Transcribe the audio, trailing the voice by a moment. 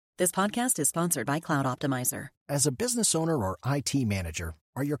This podcast is sponsored by Cloud Optimizer. As a business owner or IT manager,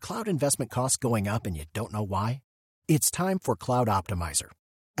 are your cloud investment costs going up and you don't know why? It's time for Cloud Optimizer.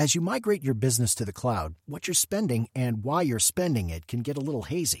 As you migrate your business to the cloud, what you're spending and why you're spending it can get a little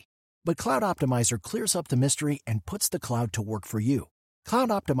hazy. But Cloud Optimizer clears up the mystery and puts the cloud to work for you. Cloud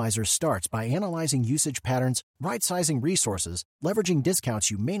Optimizer starts by analyzing usage patterns, right-sizing resources, leveraging discounts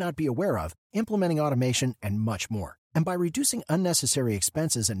you may not be aware of, implementing automation, and much more. And by reducing unnecessary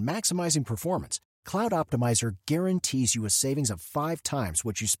expenses and maximizing performance, Cloud Optimizer guarantees you a savings of 5 times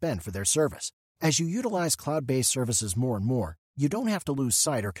what you spend for their service. As you utilize cloud-based services more and more, you don't have to lose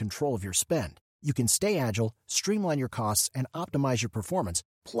sight or control of your spend. You can stay agile, streamline your costs, and optimize your performance,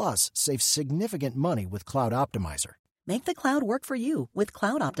 plus save significant money with Cloud Optimizer. Make the cloud work for you with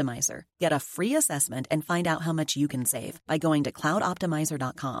Cloud Optimizer. Get a free assessment and find out how much you can save by going to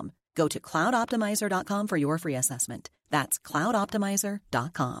cloudoptimizer.com. Go to cloudoptimizer.com for your free assessment. That's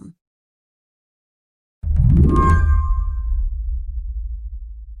cloudoptimizer.com.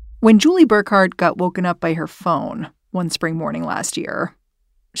 When Julie Burkhardt got woken up by her phone one spring morning last year,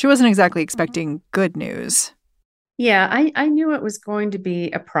 she wasn't exactly expecting good news. Yeah, I knew it was going to be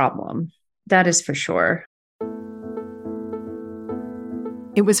a problem. That is for sure.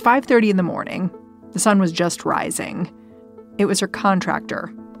 It was 5:30 in the morning. The sun was just rising. It was her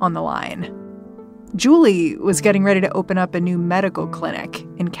contractor on the line. Julie was getting ready to open up a new medical clinic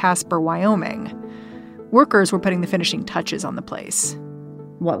in Casper, Wyoming. Workers were putting the finishing touches on the place.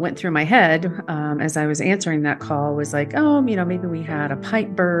 What went through my head as I was answering that call was like, maybe we had a pipe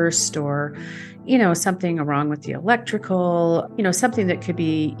burst or, something wrong with the electrical, something that could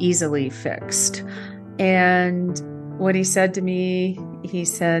be easily fixed. And what he said to me, he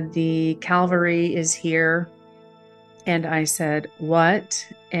said, the cavalry is here. And I said, what?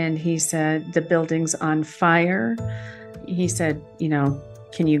 And he said, the building's on fire. He said,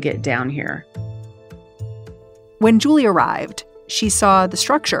 can you get down here? When Julie arrived, she saw the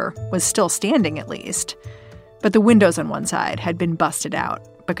structure was still standing at least, but the windows on one side had been busted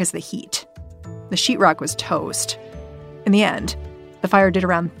out because of the heat. The sheetrock was toast. In the end, the fire did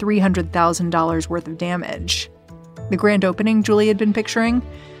around $300,000 worth of damage. The grand opening Julie had been picturing,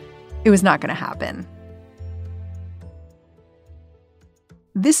 it was not going to happen.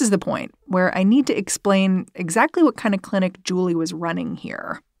 This is the point where I need to explain exactly what kind of clinic Julie was running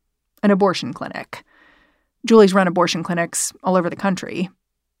here. An abortion clinic. Julie's run abortion clinics all over the country.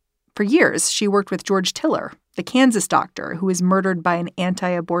 For years, she worked with George Tiller, the Kansas doctor who was murdered by an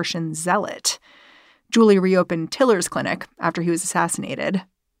anti-abortion zealot. Julie reopened Tiller's clinic after he was assassinated.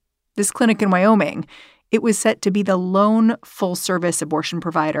 This clinic in Wyoming, it was set to be the lone full-service abortion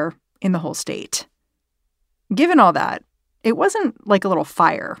provider in the whole state. Given all that, it wasn't like a little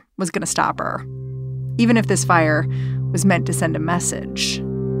fire was going to stop her, even if this fire was meant to send a message.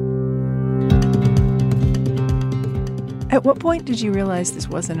 At what point did you realize this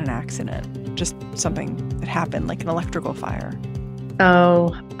wasn't an accident, just something that happened, like an electrical fire?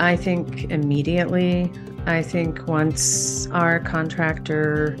 Oh, I think immediately. I think once our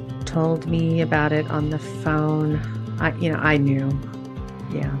contractor told me about it on the phone, I knew.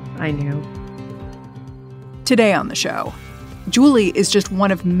 Yeah, I knew. Today on the show, Julie is just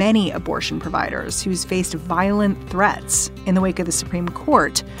one of many abortion providers who's faced violent threats in the wake of the Supreme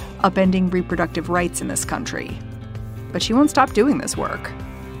Court upending reproductive rights in this country. But she won't stop doing this work.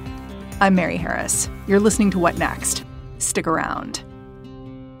 I'm Mary Harris. You're listening to What Next? Stick around.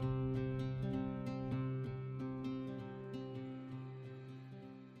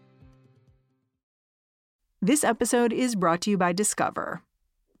 This episode is brought to you by Discover.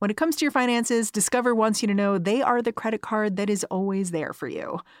 When it comes to your finances, Discover wants you to know they are the credit card that is always there for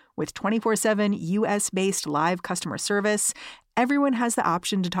you. With 24/7 U.S.-based live customer service, everyone has the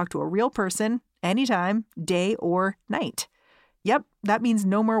option to talk to a real person anytime, day or night. Yep, that means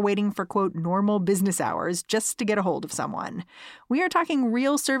no more waiting for, quote, normal business hours just to get a hold of someone. We are talking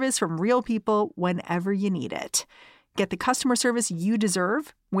real service from real people whenever you need it. Get the customer service you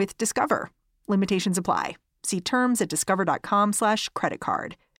deserve with Discover. Limitations apply. See terms at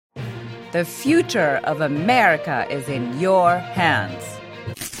discover.com/creditcard. The future of America is in your hands.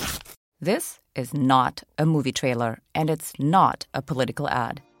 This is not a movie trailer, and it's not a political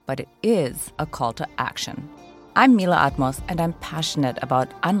ad, but it is a call to action. I'm Mila Atmos, and I'm passionate about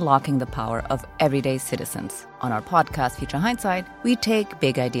unlocking the power of everyday citizens. On our podcast, Future Hindsight, we take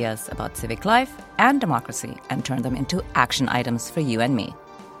big ideas about civic life and democracy and turn them into action items for you and me.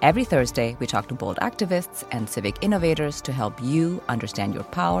 Every Thursday, we talk to bold activists and civic innovators to help you understand your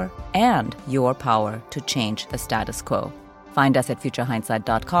power and your power to change the status quo. Find us at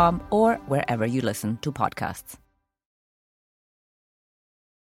futurehindsight.com or wherever you listen to podcasts.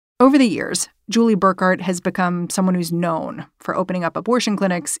 Over the years, Julie Burkhart has become someone who's known for opening up abortion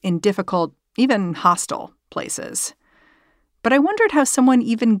clinics in difficult, even hostile places. But I wondered how someone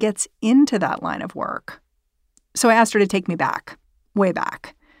even gets into that line of work. So I asked her to take me back, way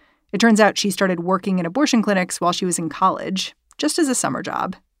back. It turns out she started working in abortion clinics while she was in college, just as a summer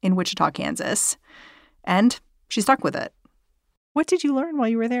job in Wichita, Kansas. And she stuck with it. What did you learn while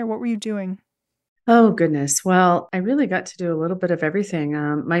you were there? What were you doing? Oh, goodness. Well, I really got to do a little bit of everything.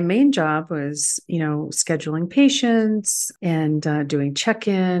 My main job was, scheduling patients and doing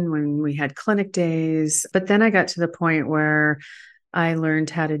check-in when we had clinic days. But then I got to the point where I learned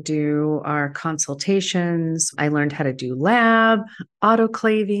how to do our consultations. I learned how to do lab,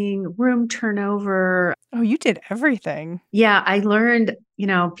 autoclaving, room turnover. Oh, you did everything. Yeah, I learned,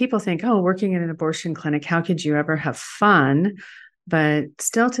 people think, oh, working in an abortion clinic, how could you ever have fun? But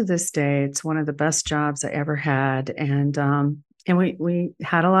still to this day, it's one of the best jobs I ever had. And we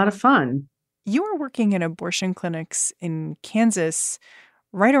had a lot of fun. You were working in abortion clinics in Kansas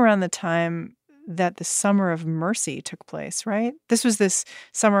right around the time that the Summer of Mercy took place, right? This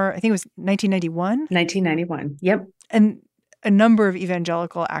summer, I think it was 1991? 1991, yep. And a number of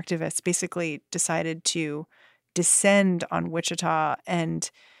evangelical activists basically decided to descend on Wichita and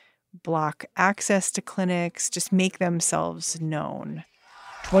block access to clinics, just make themselves known.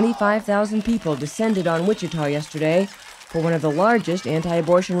 25,000 people descended on Wichita yesterday for one of the largest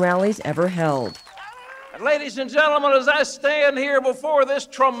anti-abortion rallies ever held. And ladies and gentlemen, as I stand here before this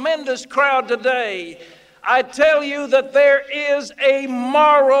tremendous crowd today, I tell you that there is a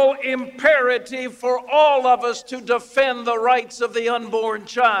moral imperative for all of us to defend the rights of the unborn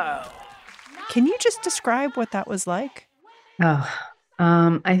child. Can you just describe what that was like?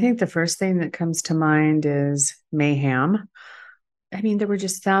 I think the first thing that comes to mind is mayhem. I mean, there were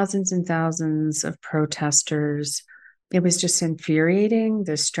just thousands and thousands of protesters. It was just infuriating,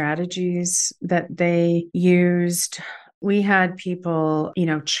 the strategies that they used. We had people,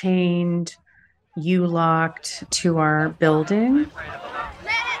 chained, U-locked to our building.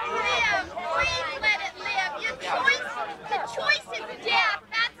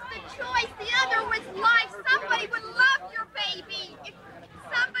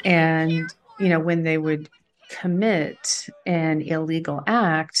 And, when they would commit an illegal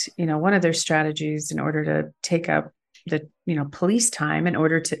act, one of their strategies in order to take up the, police time in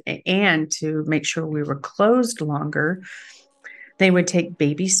order to make sure we were closed longer, they would take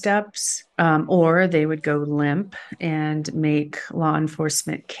baby steps or they would go limp and make law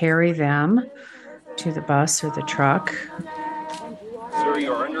enforcement carry them to the bus or the truck. Sir,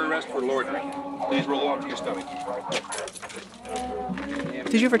 you are under arrest for loitering. Please roll onto your stomach.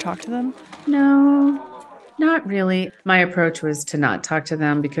 Did you ever talk to them? No, not really. My approach was to not talk to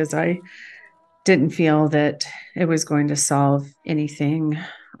them because I didn't feel that it was going to solve anything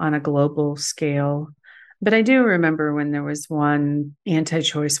on a global scale. But I do remember when there was one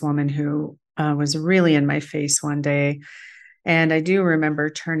anti-choice woman who was really in my face one day. And I do remember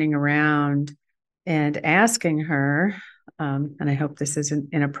turning around and asking her, and I hope this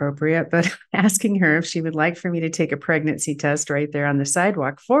isn't inappropriate, but asking her if she would like for me to take a pregnancy test right there on the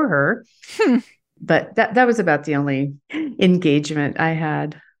sidewalk for her. But that was about the only engagement I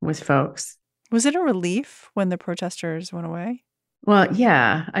had with folks. Was it a relief when the protesters went away? Well,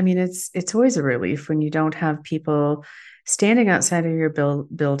 yeah. I mean, it's always a relief when you don't have people standing outside of your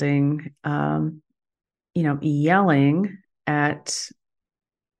building, yelling at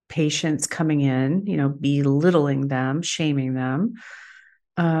patients coming in, belittling them, shaming them.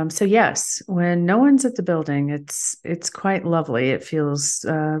 So yes, when no one's at the building, it's quite lovely. It feels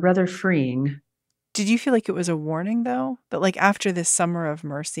rather freeing. Did you feel like it was a warning, though? That after this Summer of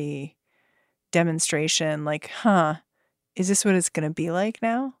Mercy demonstration, is this what it's going to be like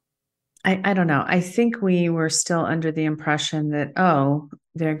now? I don't know. I think we were still under the impression that,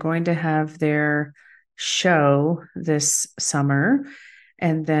 they're going to have their show this summer.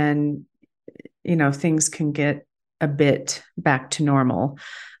 And then, things can get a bit back to normal.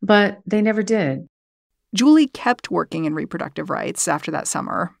 But they never did. Julie kept working in reproductive rights after that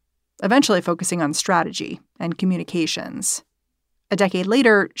summer, eventually focusing on strategy and communications. A decade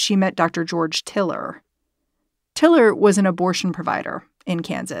later, she met Dr. George Tiller. Tiller was an abortion provider in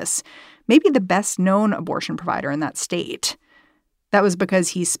Kansas, maybe the best-known abortion provider in that state. That was because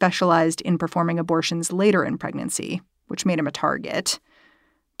he specialized in performing abortions later in pregnancy, which made him a target.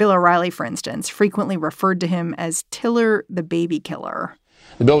 Bill O'Reilly, for instance, frequently referred to him as Tiller the baby killer.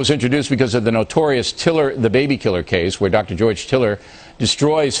 The bill was introduced because of the notorious Tiller the baby killer case, where Dr. George Tiller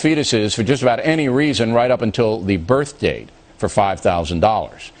destroys fetuses for just about any reason right up until the birth date for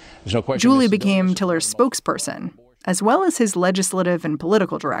 $5,000. There's no question. Julie became Tiller's spokesperson. as well as his legislative and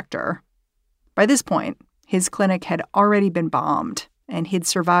political director. By this point, his clinic had already been bombed, and he'd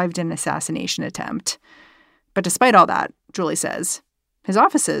survived an assassination attempt. But despite all that, Julie says, his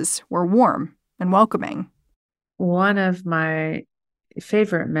offices were warm and welcoming. One of my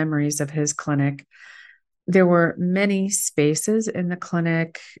favorite memories of his clinic, there were many spaces in the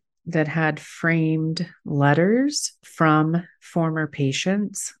clinic that had framed letters from former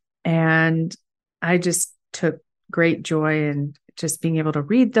patients. And I just took great joy in just being able to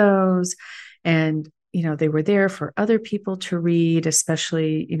read those. And, they were there for other people to read,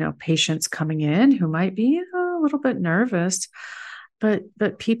 especially, patients coming in who might be a little bit nervous, but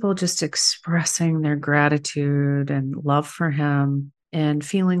people just expressing their gratitude and love for him and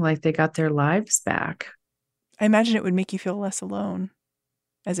feeling like they got their lives back. I imagine it would make you feel less alone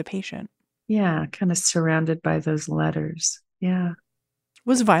as a patient. Yeah, kind of surrounded by those letters. Yeah.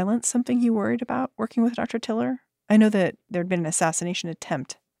 Was violence something you worried about working with Dr. Tiller? I know that there'd been an assassination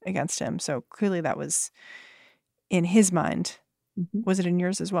attempt against him, so clearly that was in his mind. Mm-hmm. Was it in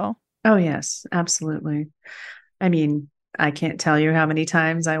yours as well? Oh, yes, absolutely. I mean, I can't tell you how many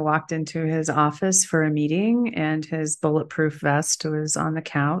times I walked into his office for a meeting and his bulletproof vest was on the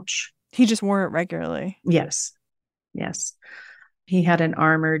couch. He just wore it regularly. Yes. He had an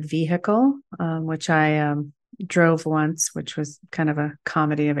armored vehicle, which I drove once, which was kind of a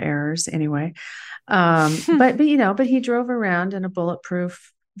comedy of errors anyway. But he drove around in a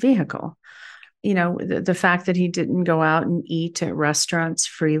bulletproof vehicle. The fact that he didn't go out and eat at restaurants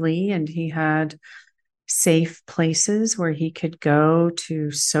freely, and he had safe places where he could go to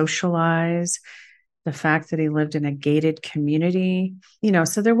socialize, the fact that he lived in a gated community,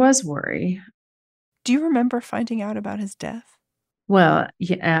 so there was worry. Do you remember finding out about his death? Well,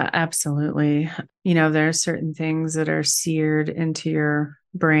 yeah, absolutely. There are certain things that are seared into your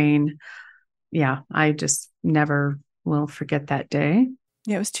brain. Yeah, I just never will forget that day.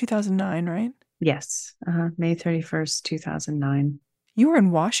 Yeah, it was 2009, right? Yes, May 31st, 2009. You were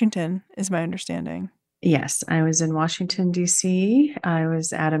in Washington, is my understanding. Yes, I was in Washington, D.C. I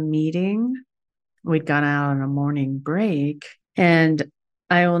was at a meeting. We'd gone out on a morning break, and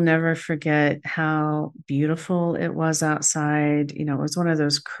I will never forget how beautiful it was outside. It was one of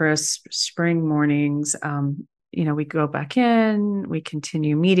those crisp spring mornings. We go back in, we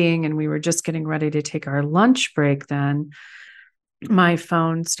continue meeting, and we were just getting ready to take our lunch break then. My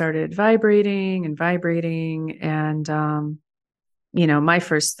phone started vibrating. And, my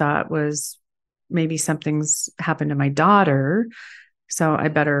first thought was maybe something's happened to my daughter. So I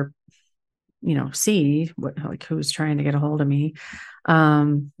better, see who's trying to get a hold of me.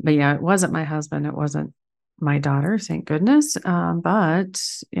 But yeah, it wasn't my husband. It wasn't my daughter, thank goodness. But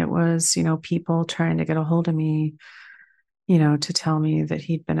it was, people trying to get a hold of me, to tell me that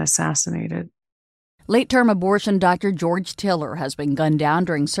he'd been assassinated. Late-term abortion Dr. George Tiller has been gunned down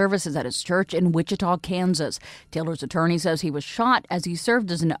during services at his church in Wichita, Kansas. Tiller's attorney says he was shot as he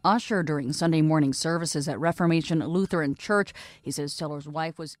served as an usher during Sunday morning services at Reformation Lutheran Church. He says Tiller's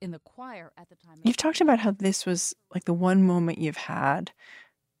wife was in the choir at the time. You've talked about how this was like the one moment you've had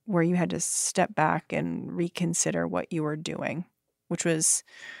where you had to step back and reconsider what you were doing, which was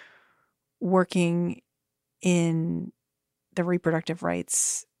working in the reproductive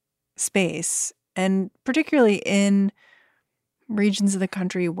rights space, and particularly in regions of the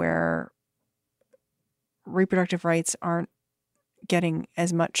country where reproductive rights aren't getting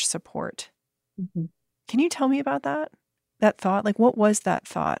as much support. Mm-hmm. Can you tell me about that thought? Like, what was that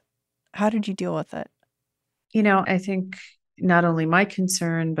thought? How did you deal with it? I think not only my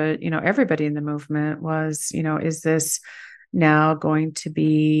concern, but, everybody in the movement was, is this now going to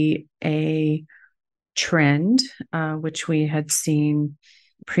be a trend, which we had seen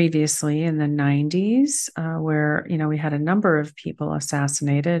previously in the 90s, where, we had a number of people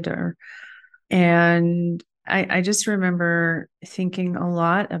assassinated and I just remember thinking a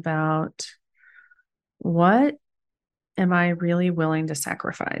lot about what am I really willing to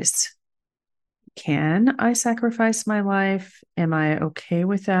sacrifice? Can I sacrifice my life? Am I okay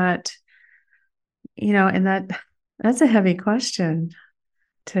with that? And that's a heavy question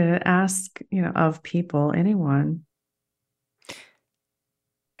to ask, of people, anyone.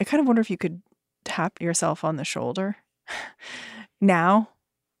 I kind of wonder if you could tap yourself on the shoulder now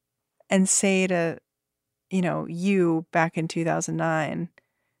and say to, you back in 2009,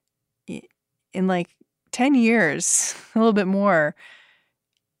 in like 10 years, a little bit more,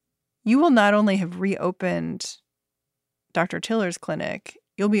 you will not only have reopened Dr. Tiller's clinic,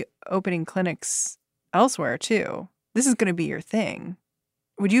 you'll be opening clinics elsewhere too. This is going to be your thing.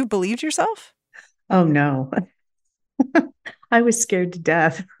 Would you have believed yourself? Oh, no. I was scared to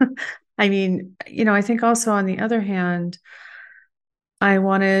death. I mean, I think also on the other hand, I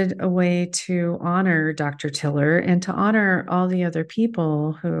wanted a way to honor Dr. Tiller and to honor all the other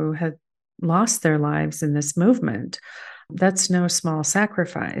people who had lost their lives in this movement. That's no small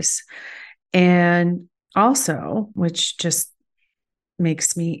sacrifice. And also, which just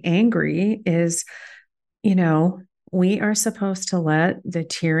makes me angry, is, we are supposed to let the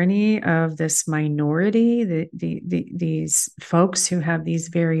tyranny of this minority, these folks who have these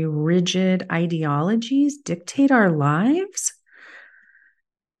very rigid ideologies, dictate our lives?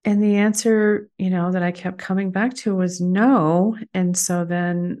 And the answer, that I kept coming back to was no. And so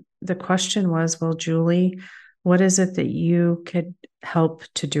then the question was, well, Julie, what is it that you could help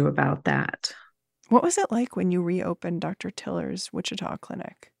to do about that? What was it like when you reopened Dr. Tiller's Wichita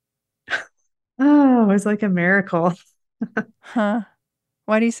clinic? Oh, it was like a miracle. Huh?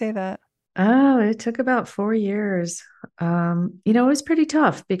 Why do you say that? Oh, it took about 4 years. It was pretty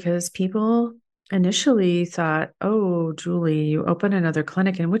tough because people initially thought, oh, Julie, you open another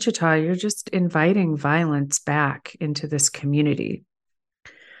clinic in Wichita, you're just inviting violence back into this community.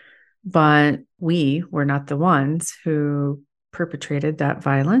 But we were not the ones who perpetrated that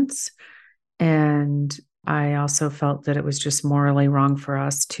violence. And I also felt that it was just morally wrong for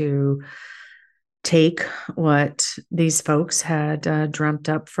us to take what these folks had dreamt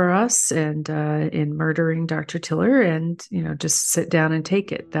up for us and in murdering Dr. Tiller and, just sit down and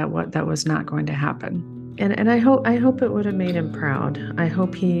take it. That was not going to happen. And I hope it would have made him proud. I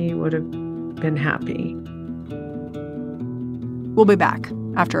hope he would have been happy. We'll be back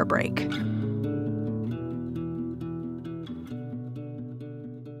after a break.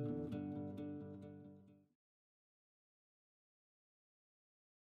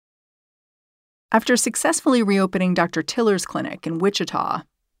 After successfully reopening Dr. Tiller's clinic in Wichita,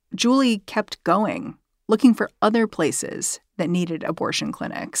 Julie kept going, looking for other places that needed abortion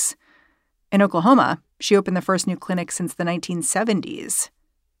clinics. In Oklahoma, she opened the first new clinic since the 1970s.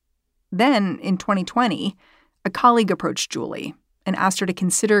 Then, in 2020, a colleague approached Julie and asked her to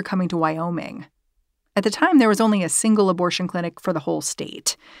consider coming to Wyoming. At the time, there was only a single abortion clinic for the whole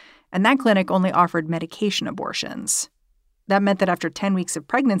state, and that clinic only offered medication abortions. That meant that after 10 weeks of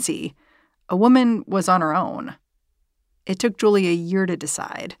pregnancy, a woman was on her own. It took Julie a year to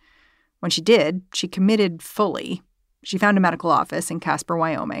decide. When she did, she committed fully. She found a medical office in Casper,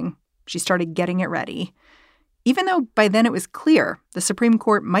 Wyoming. She started getting it ready. Even though by then it was clear the Supreme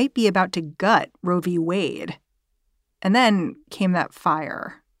Court might be about to gut Roe v. Wade. And then came that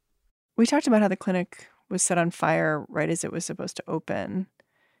fire. We talked about how the clinic was set on fire right as it was supposed to open.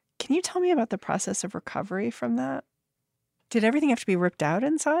 Can you tell me about the process of recovery from that? Did everything have to be ripped out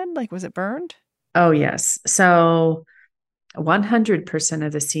inside? Like, was it burned? Oh, yes. So 100%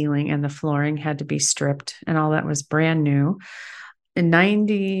 of the ceiling and the flooring had to be stripped, and all that was brand new. And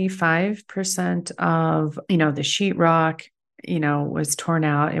 95% of, the sheetrock, was torn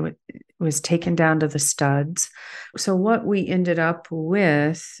out. It was taken down to the studs. So what we ended up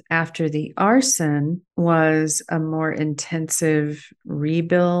with after the arson was a more intensive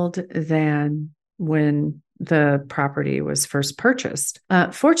rebuild than when the property was first purchased.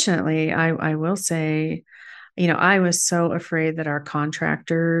 Fortunately, I will say, I was so afraid that our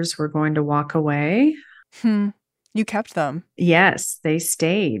contractors were going to walk away. You kept them. Yes, they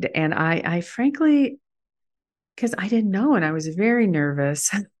stayed. And I frankly, because I didn't know, and I was very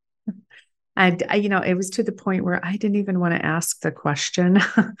nervous. It was to the point where I didn't even want to ask the question.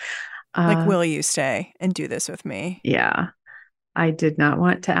 Will you stay and do this with me? Yeah, I did not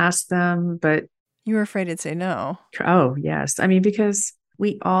want to ask them, but you were afraid to say no. Oh, yes. I mean, because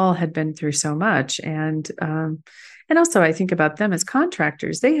we all had been through so much. And also I think about them as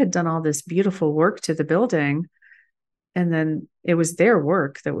contractors. They had done all this beautiful work to the building, and then it was their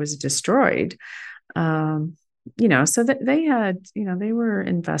work that was destroyed. So that they had, they were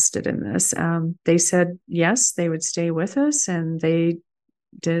invested in this. They said, yes, they would stay with us, and they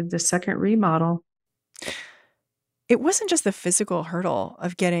did the second remodel. It wasn't just the physical hurdle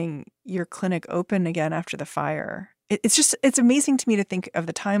of getting your clinic open again after the fire. It's amazing to me to think of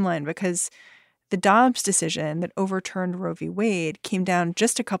the timeline, because the Dobbs decision that overturned Roe v. Wade came down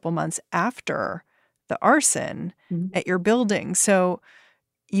just a couple months after the arson at your building. So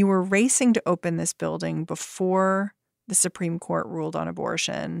you were racing to open this building before the Supreme Court ruled on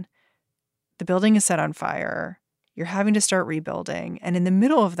abortion. The building is set on fire. You're having to start rebuilding. And in the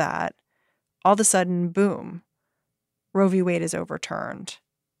middle of that, all of a sudden, boom, Roe v. Wade is overturned.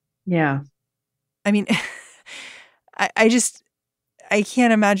 Yeah. I mean, I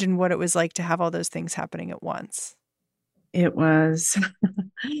can't imagine what it was like to have all those things happening at once. It was,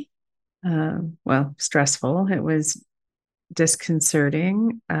 stressful. It was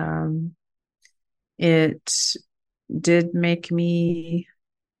disconcerting. it did make me,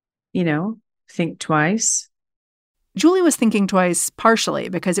 think twice. Julie was thinking twice partially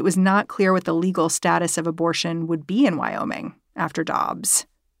because it was not clear what the legal status of abortion would be in Wyoming after Dobbs.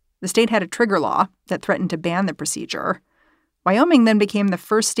 The state had a trigger law that threatened to ban the procedure. Wyoming then became the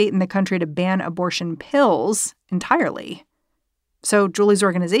first state in the country to ban abortion pills entirely. So Julie's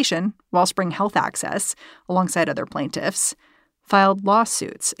organization, Wellspring Health Access, alongside other plaintiffs, filed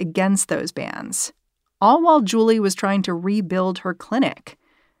lawsuits against those bans, all while Julie was trying to rebuild her clinic.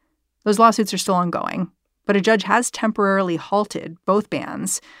 Those lawsuits are still ongoing, but a judge has temporarily halted both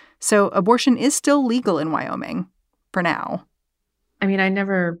bans, so abortion is still legal in Wyoming for now. I mean, I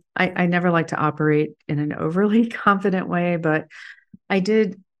never like to operate in an overly confident way, but I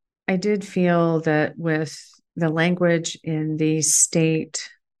did feel that with the language in the state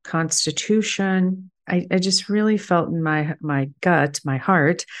constitution, I just really felt in my gut, my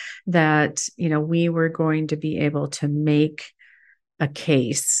heart, that, we were going to be able to make a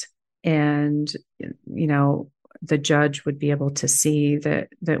case, and, the judge would be able to see that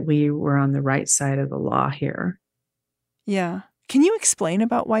we were on the right side of the law here. Yeah. Can you explain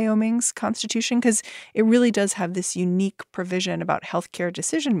about Wyoming's constitution? Because it really does have this unique provision about healthcare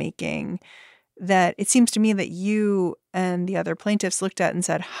decision-making that it seems to me that you and the other plaintiffs looked at and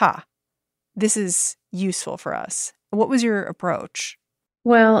said, this is useful for us. What was your approach?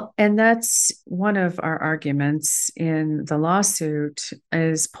 Well, and that's one of our arguments in the lawsuit,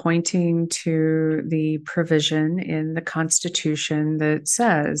 is pointing to the provision in the Constitution that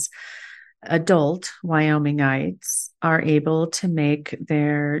says adult Wyomingites are able to make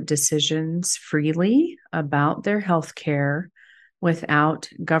their decisions freely about their health care without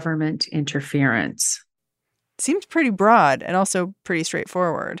government interference. Seems pretty broad and also pretty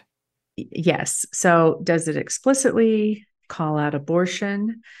straightforward. Yes. So does it explicitly call out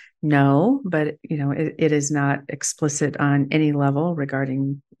abortion? No, but it is not explicit on any level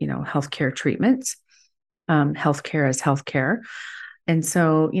regarding healthcare treatments. Healthcare is healthcare. And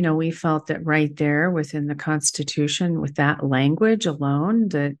so, we felt that right there within the Constitution, with that language alone,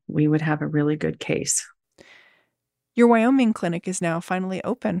 that we would have a really good case. Your Wyoming clinic is now finally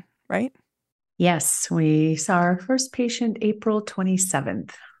open, right? Yes, we saw our first patient April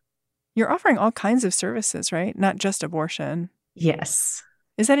 27th. You're offering all kinds of services, right? Not just abortion. Yes.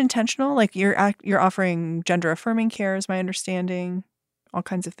 Is that intentional? Like you're offering gender-affirming care, is my understanding, all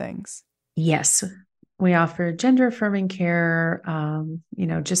kinds of things. Yes. We offer gender-affirming care,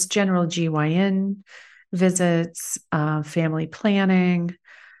 just general GYN visits, family planning,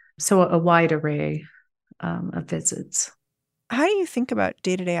 so a wide array of visits. How do you think about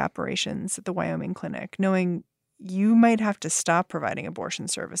day-to-day operations at the Wyoming clinic, knowing you might have to stop providing abortion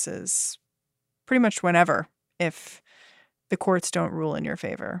services pretty much whenever if the courts don't rule in your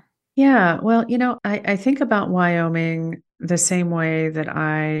favor? Yeah, well, I think about Wyoming the same way that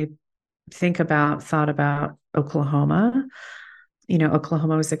I thought about Oklahoma.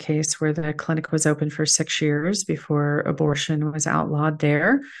 Oklahoma was a case where the clinic was open for 6 years before abortion was outlawed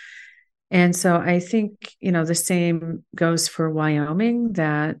there. And so I think, the same goes for Wyoming,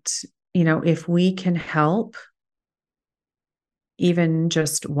 that, if we can help even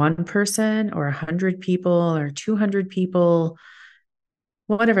just one person or 100 people or 200 people,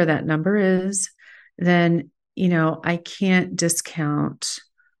 whatever that number is, then, I can't discount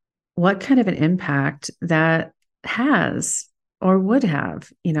what kind of an impact that has or would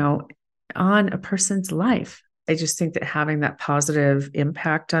have, on a person's life. I just think that having that positive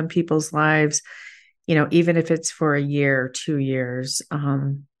impact on people's lives, even if it's for a year, 2 years,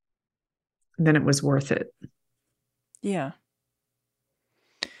 then it was worth it. Yeah.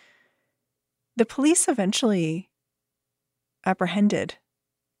 The police eventually apprehended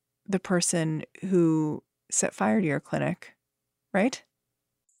the person who set fire to your clinic, right?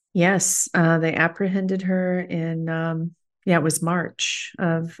 Yes, they apprehended her in, it was March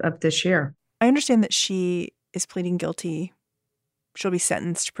of this year. I understand that she is pleading guilty. She'll be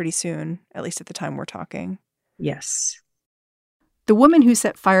sentenced pretty soon, at least at the time we're talking. Yes. The woman who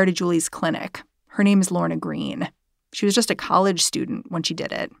set fire to Julie's clinic, her name is Lorna Green. She was just a college student when she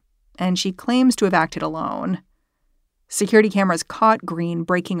did it, and she claims to have acted alone. Security cameras caught Green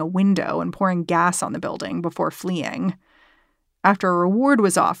breaking a window and pouring gas on the building before fleeing. After a reward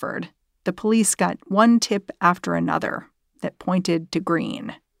was offered, the police got one tip after another that pointed to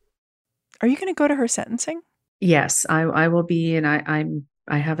Green. Are you going to go to her sentencing? Yes, I will be, and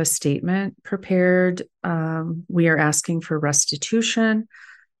I have a statement prepared. We are asking for restitution.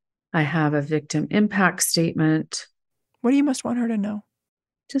 I have a victim impact statement. What do you most want her to know?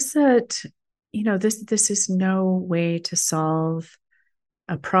 Just that, this is no way to solve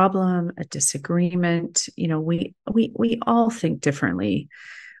a problem, a disagreement. We all think differently,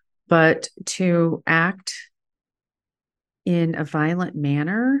 but to act in a violent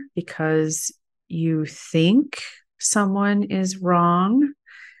manner because you think someone is wrong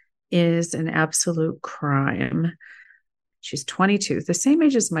is an absolute crime. She's 22, the same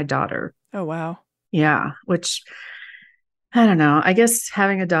age as my daughter. Oh, wow. Yeah, which I don't know. I guess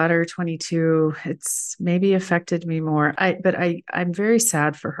having a daughter, 22, it's maybe affected me more. I'm very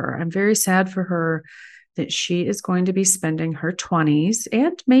sad for her. I'm very sad for her that she is going to be spending her 20s,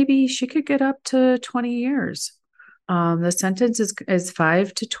 and maybe she could get up to 20 years. The sentence is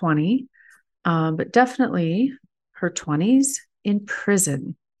 5 to 20, but definitely her 20s in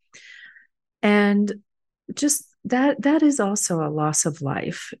prison. And just that is also a loss of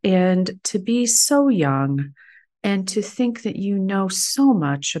life. And to be so young and to think that you know so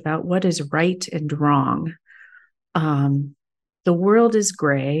much about what is right and wrong. The world is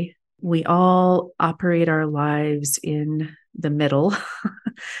gray. We all operate our lives in the middle,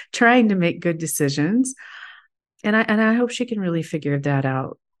 trying to make good decisions. And I hope she can really figure that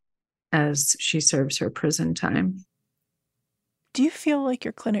out as she serves her prison time. Do you feel like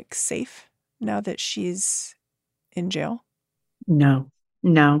your clinic's safe now that she's in jail? No,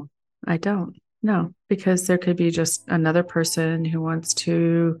 I don't. No, because there could be just another person who wants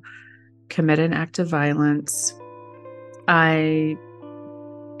to commit an act of violence. I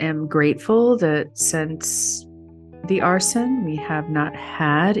am grateful that since the arson, we have not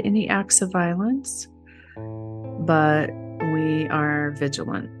had any acts of violence, but we are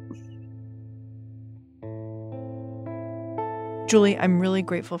vigilant. Julie, I'm really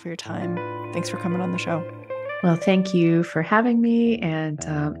grateful for your time. Thanks for coming on the show. Well, thank you for having me, and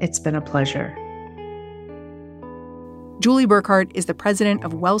it's been a pleasure. Julie Burkhart is the president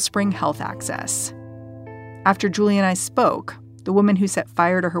of Wellspring Health Access. After Julie and I spoke, the woman who set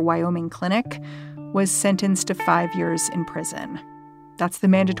fire to her Wyoming clinic was sentenced to 5 years in prison. That's the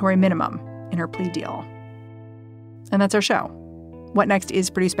mandatory minimum in her plea deal. And that's our show. What Next is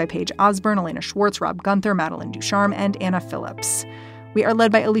produced by Paige Osborne, Elena Schwartz, Rob Gunther, Madeline Ducharme, and Anna Phillips. We are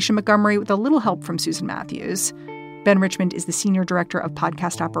led by Alicia Montgomery with a little help from Susan Matthews. Ben Richmond is the senior director of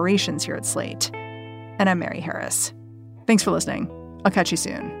podcast operations here at Slate. And I'm Mary Harris. Thanks for listening. I'll catch you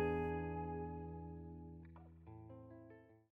soon.